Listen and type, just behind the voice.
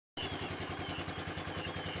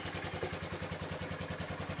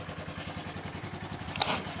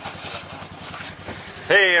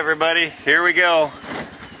Hey everybody, here we go.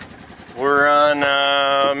 We're on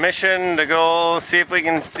a mission to go see if we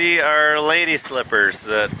can see our lady slippers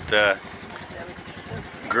that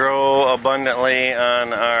grow abundantly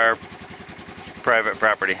on our private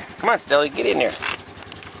property. Come on, Stelly, get in here.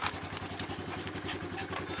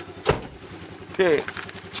 Okay.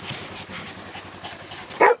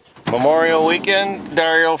 Memorial weekend,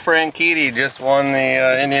 Dario Franchitti just won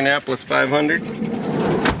the Indianapolis 500.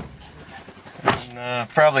 And,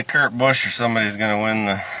 probably Kurt Busch or somebody's going to win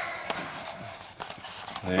the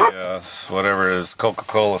whatever it is,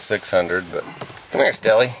 Coca-Cola 600. But come here,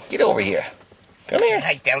 Stelly. Get over here. Come here.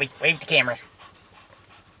 Hi, Stelly. Wave the camera.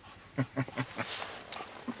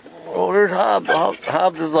 Oh, there's Hobbs.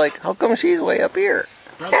 Hobbs is like, how come she's way up here?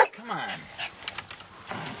 Brother, come on.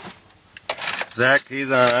 Zach,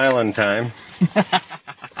 he's on island time.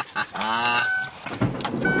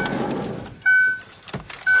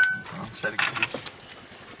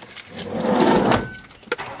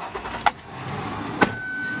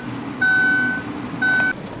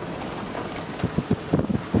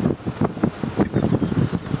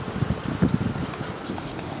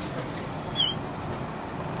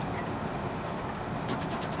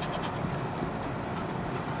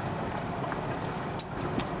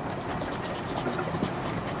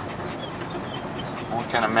 What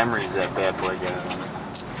kind of memory is that bad boy got on it?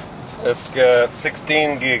 It's got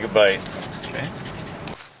 16 gigabytes. Okay.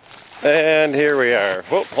 And here we are.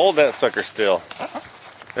 Whoop, hold that sucker still.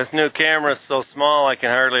 This new camera is so small I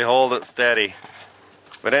can hardly hold it steady.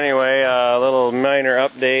 But anyway, a little minor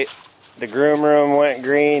update. The groom room went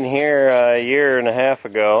green here a year and a half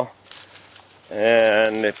ago.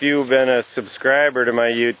 And if you've been a subscriber to my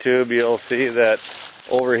YouTube, you'll see that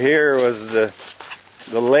over here was the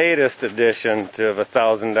latest addition to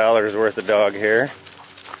 $1,000 worth of dog hair.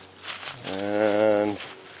 And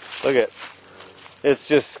look at, it's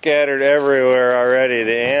just scattered everywhere already.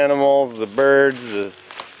 The animals, the birds, the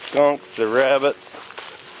skunks, the rabbits,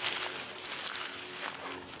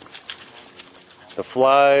 the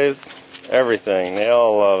flies, everything. They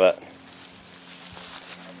all love it.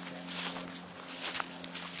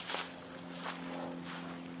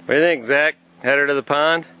 What do you think, Zach? Head her to the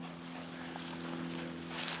pond?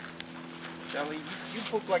 Stelly, you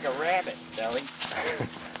poop like a rabbit, Stelly.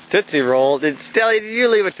 Tootsie Roll. Stelly, did you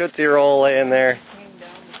leave a Tootsie Roll laying there?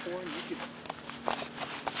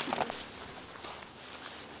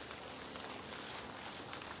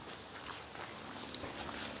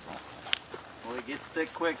 Well, it gets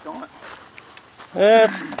thick quick, don't it?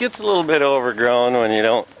 It gets a little bit overgrown when you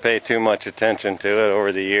don't pay too much attention to it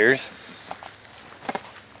over the years.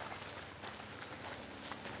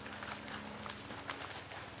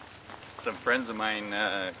 Some friends of mine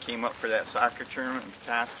came up for that soccer tournament in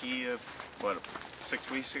Petoskey, what,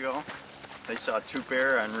 6 weeks ago. They saw two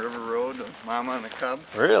pair on River Road, a mama and a cub.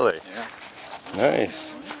 Really? Yeah.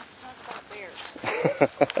 Nice.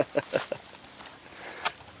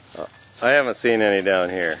 I haven't seen any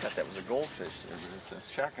down here. I thought that was a goldfish there, but it's a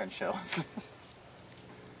shotgun shell.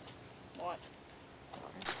 What?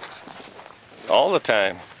 All the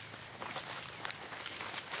time.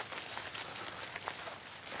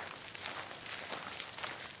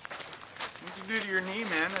 What'd you do to your knee,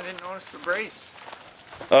 man? I didn't notice the brace.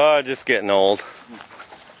 Oh, just getting old.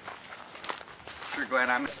 Sure glad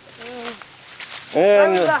I'm...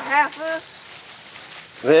 And the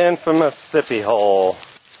half-us? the infamous sippy hole.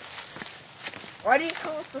 Why do you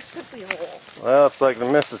call it the sippy hole? Well, it's like the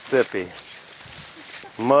Mississippi.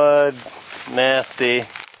 Mud, nasty.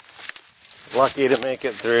 Lucky to make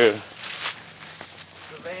it through.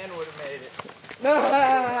 The van would have made it.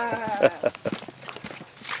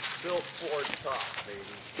 Built Ford top, baby.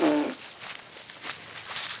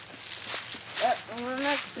 When the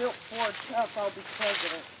next built Ford Cup, I'll be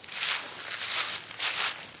president.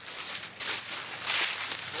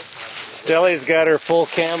 Stelly's got her full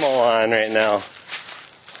camo on right now.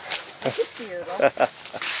 It's here, though.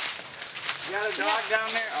 You got a dog down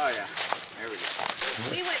there? Oh, yeah. There we go.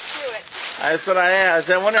 We went through it. That's what I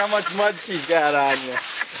asked. I wonder how much mud she's got on you.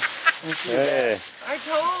 Hey, I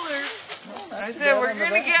told her. I said, we're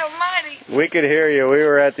going to get muddy. we could hear you. We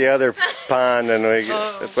were at the other pond and it's She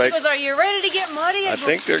like, goes, are you ready to get muddy? I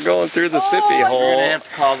think they're going through the sippy We're hole. going to have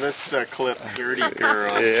to call this clip Dirty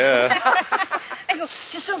Girls. Yeah. I go,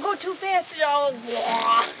 just don't go too fast at all. Have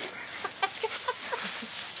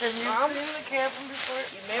you been in the cabin before?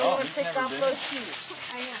 You may want to take off those shoes.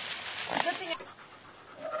 Good thing.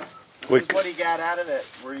 This is what he got out of it.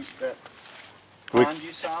 That pond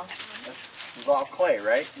you saw? It was all clay,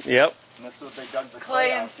 right? Yep. And that's what they dug the Clay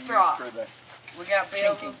clay and out to straw. use for the We got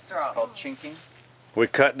bales chinking. of straw. It's called chinking. We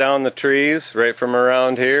cut down the trees right from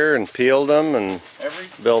around here and peeled them and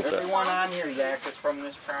built it. Everyone on here, Zach, is from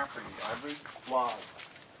this property. Every log.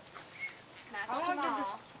 How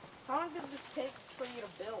long did this take for you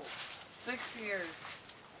to build? 6 years.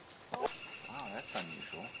 Wow, that's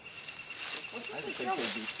unusual. I didn't think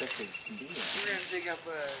they'd be thick as can be. We're going to dig up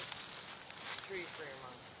a tree for your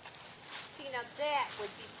mom. See, now that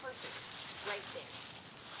would be perfect. Right there.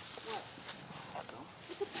 What?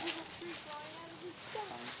 Look at the little tree growing out of his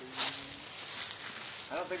stump.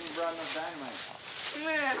 I don't think we brought enough dynamite.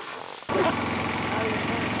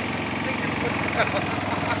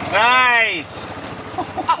 Nice!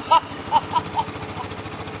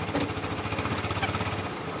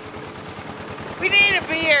 We need a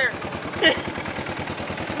beer.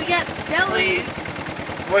 We got Stelly.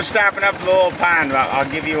 We're stopping up the little pond. I'll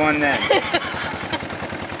give you one then.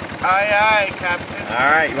 Aye, aye, Captain.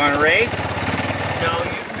 All right, you want to race? No,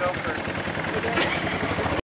 you